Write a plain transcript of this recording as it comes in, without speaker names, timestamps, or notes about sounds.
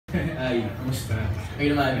Hi, Kamusta?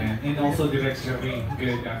 kayo naman. And also Direct Jerry,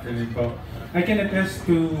 good afternoon po. I can attest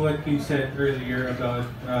to what you said earlier about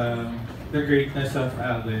the greatness of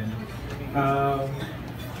Alden.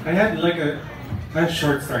 I had like a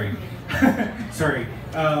short story. Sorry.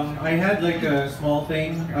 I had like a small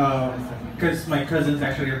thing because my cousins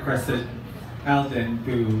actually requested Alden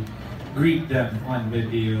to greet them on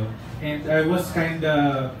video, and I was kind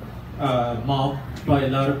of mobbed by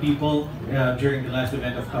a lot of people during the last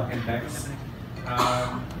event of Talk and Text.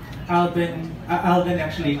 Alden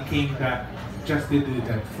actually came back just to do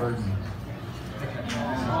that for me.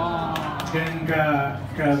 Ganun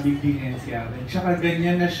ka-bibigyan si Alden. Tsaka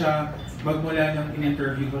ganyan na siya magmula nung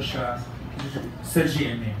in-interview ko siya sa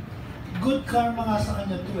GMA. Good karma nga sa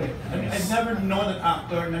kanya to eh. I mean, I've never known an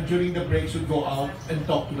actor na during the breaks would go out and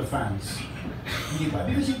talk to the fans. Hindi ba?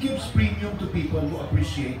 Because he gives premium to people who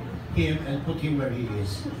appreciate him and put him where he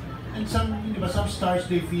is. And some stars,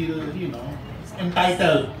 they feel,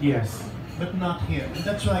 entitled. Yes. But not him. And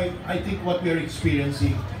that's why I think what we're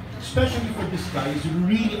experiencing, especially for this guy, is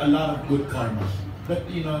really a lot of good karma. That,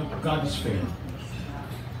 God is fair.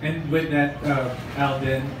 And with that,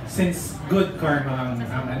 Alden, since good karma ang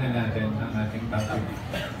ating topic,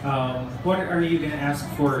 what are you gonna ask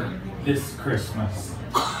for this Christmas?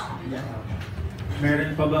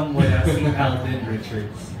 Meron pa bang wala si Alden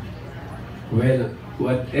Richards? Well,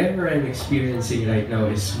 whatever I'm experiencing right now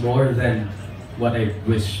is more than what I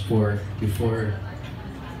wished for before.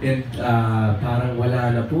 And parang wala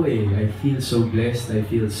na po eh. I feel so blessed, I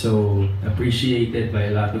feel so appreciated by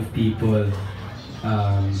a lot of people.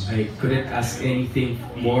 I couldn't ask anything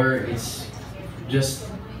more. It's just,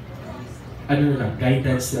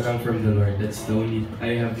 guidance na lang from the Lord. That's the only,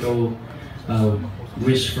 I have no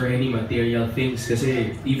wish for any material things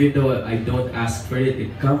kasi even though I don't ask for it,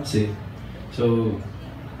 it comes in. So,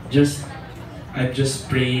 I'm just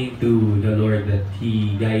praying to the Lord that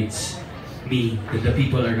He guides me and the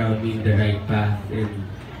people around me in the right path, and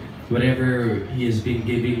whatever He has been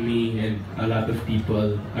giving me and a lot of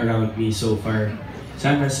people around me so far,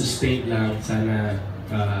 sana sustain lang, sana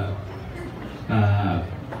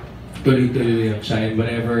tuloy-tuloy lang siya, and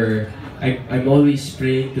whatever, I'm always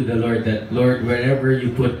praying to the Lord that, Lord, wherever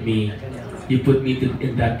you put me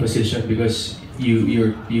in that position because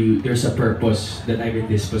there's a purpose that I'm in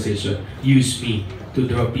this position. Use me to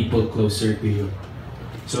draw people closer to you.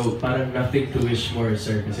 So parang nothing to wish more,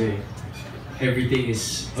 sir, kasi everything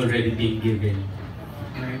is already being given.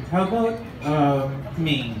 Right. How about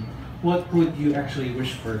Maine? What would you actually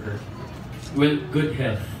wish for her? Well, good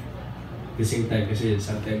health. At the same time, kasi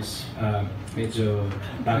sometimes medyo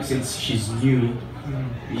since she's new,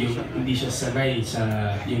 yung hindi siya sanay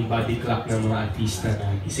sa yung body clock ng mga artista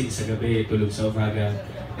na gising sa gabi, tulog sa umaga,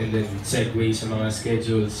 and then segue sa mga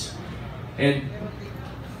schedules. And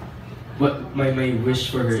what my wish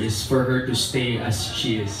for her is for her to stay as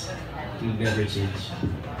she is, to never change.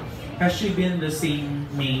 Has she been the same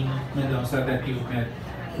Maine Mendoza that you met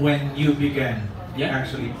when you began? Yeah,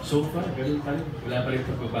 actually. So far, ganun pa rin. Wala pa rin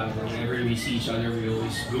pagbabago. Whenever we see each other, we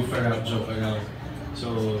always goof around, joke around.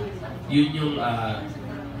 So, yun yung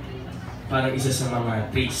parang isa sa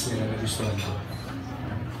mga traits na nagustuhan ko.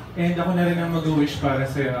 And ako na rin ang mag-wish para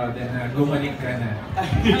sa'yo, Alden, na gumaling ka na.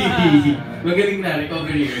 Magaling na,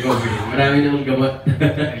 recovery. Marami namang gamot.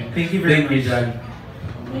 Thank you very much. Thank you, John.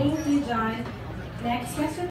 Thank you, John. Next question.